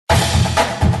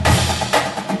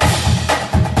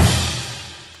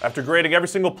After grading every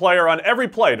single player on every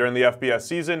play during the FBS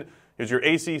season, here's your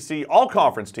ACC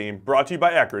All-Conference Team, brought to you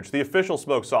by Eckrich, the official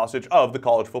smoked sausage of the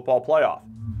college football playoff.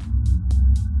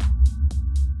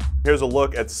 Here's a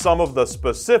look at some of the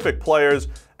specific players.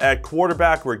 At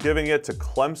quarterback, we're giving it to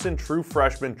Clemson true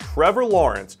freshman Trevor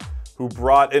Lawrence, who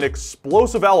brought an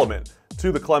explosive element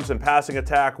to the Clemson passing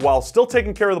attack while still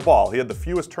taking care of the ball. He had the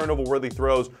fewest turnover-worthy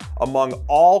throws among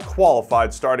all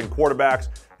qualified starting quarterbacks,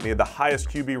 and he had the highest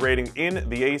QB rating in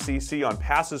the ACC on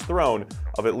passes thrown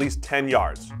of at least 10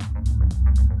 yards.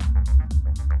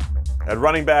 At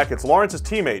running back, it's Lawrence's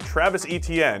teammate, Travis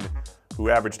Etienne, who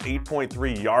averaged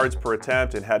 8.3 yards per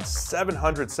attempt and had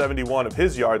 771 of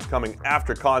his yards coming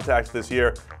after contact this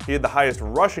year. He had the highest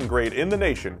rushing grade in the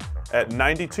nation at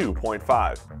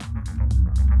 92.5.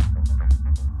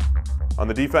 On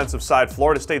the defensive side,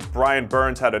 Florida State's Brian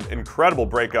Burns had an incredible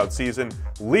breakout season,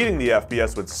 leading the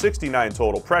FBS with 69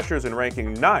 total pressures and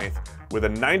ranking 9th with a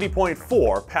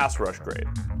 90.4 pass rush grade.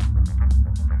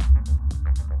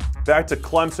 Back to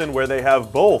Clemson, where they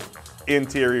have both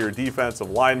interior defensive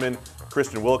linemen.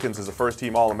 Christian Wilkins is a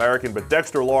first-team All-American, but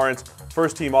Dexter Lawrence,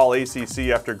 first-team All-ACC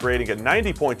after grading at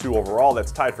 90.2 overall.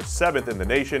 That's tied for 7th in the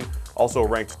nation, also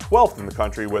ranked 12th in the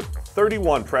country with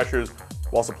 31 pressures,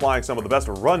 while supplying some of the best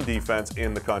run defense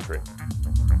in the country.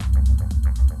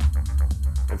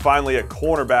 And finally, at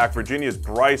cornerback, Virginia's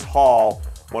Bryce Hall,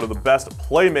 one of the best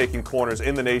playmaking corners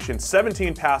in the nation,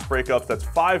 17 pass breakups, that's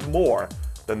 5 more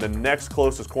than the next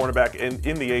closest cornerback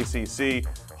in the ACC.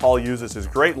 Hall uses his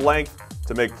great length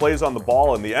to make plays on the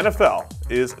ball, and the NFL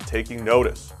is taking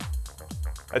notice.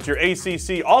 That's your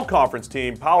ACC All-Conference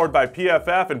Team, powered by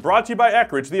PFF and brought to you by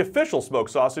Eckrich, the official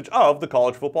smoked sausage of the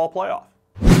college football playoff.